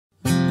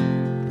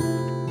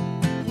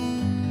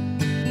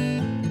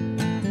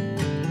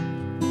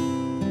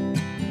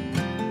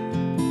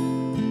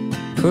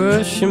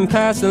Pushing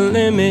past the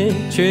limit,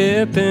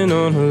 tripping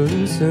on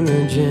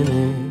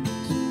hallucinogenics.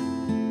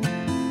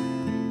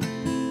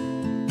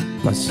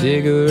 My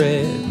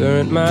cigarette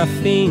burnt my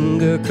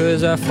finger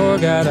 'cause I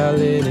forgot I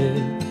lit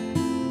it.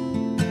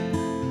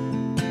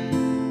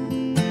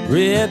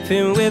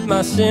 Ripping with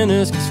my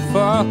sinners 'cause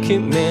fuck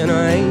it, man,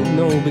 I ain't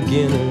no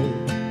beginner.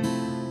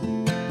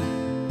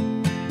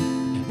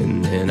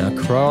 And then I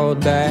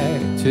crawled back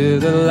to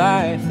the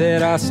life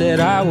that I said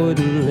I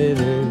wouldn't live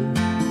in,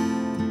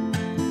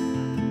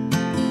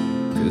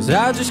 'cause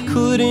I just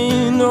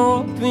couldn't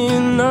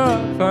open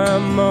up,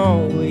 I'm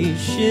always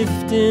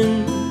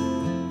shifting.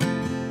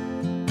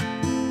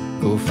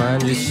 Go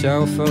find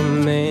yourself a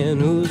man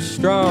who's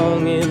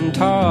strong and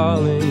tall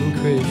and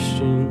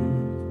Christian.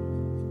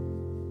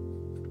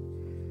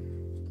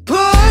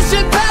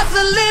 Pushing past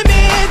the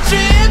limit,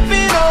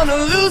 tripping on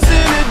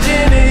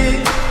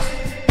hallucinogenics.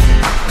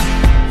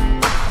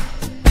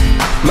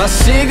 My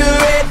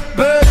cigarette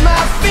burnt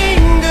my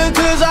finger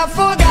 'cause I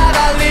forgot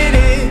I lit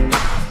it.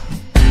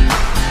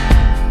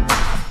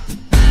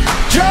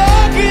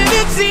 Drunken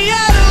in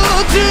Seattle,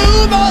 two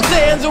more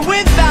hands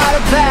without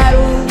a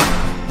paddle.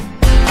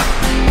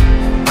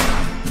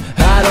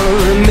 I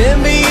don't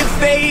remember your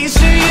face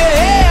or your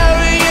hair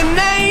or your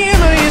name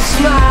or your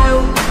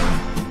smile,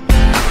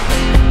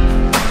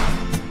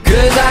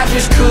 'cause I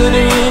just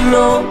couldn't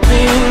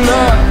open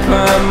up,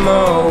 I'm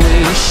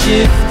always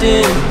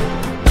shifting.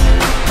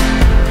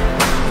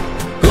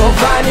 Go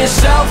find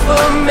yourself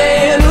a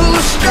man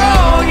who's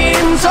strong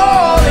and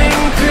tall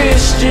and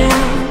Christian.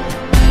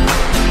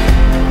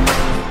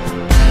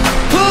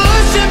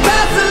 Pushing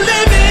past the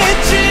limit,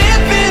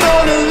 tripping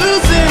on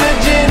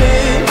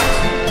hallucinogenics.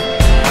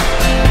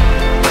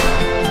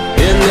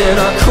 And then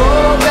I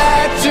crawl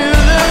back to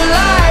the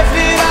life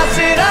that I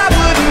said I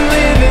wouldn't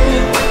live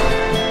in,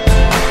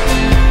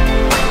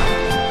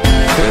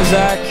 'cause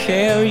I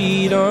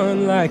carried on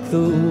like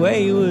the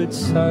wayward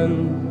son.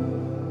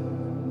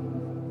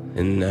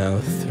 And now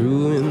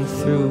through and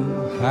through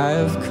I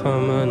have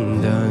come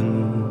undone.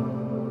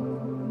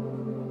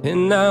 And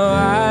now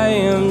I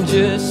am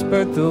just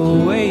but the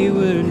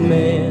wayward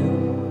man,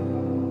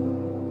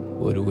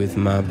 what with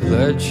my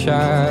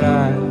bloodshot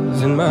eyes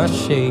and my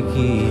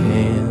shaky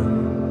hand.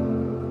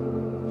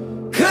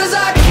 'Cause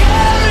I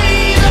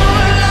carried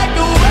on like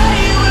a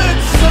wayward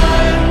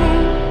son.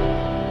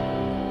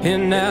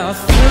 And now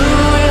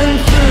through and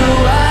through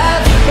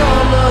I've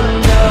come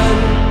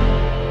undone.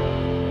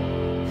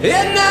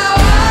 And now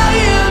I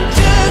am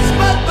just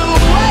but the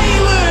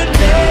wayward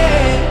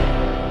man,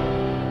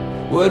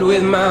 what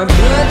with my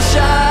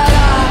bloodshot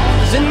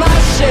eyes and my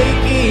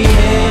shaky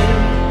hand.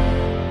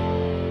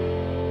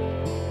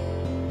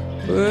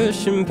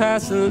 Pushing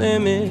past the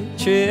limit,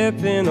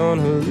 tripping on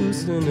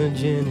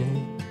hallucinogenics.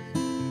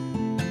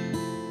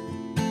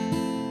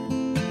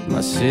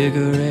 My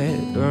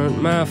cigarette burnt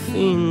my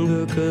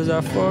finger 'cause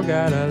I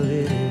forgot I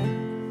lit it.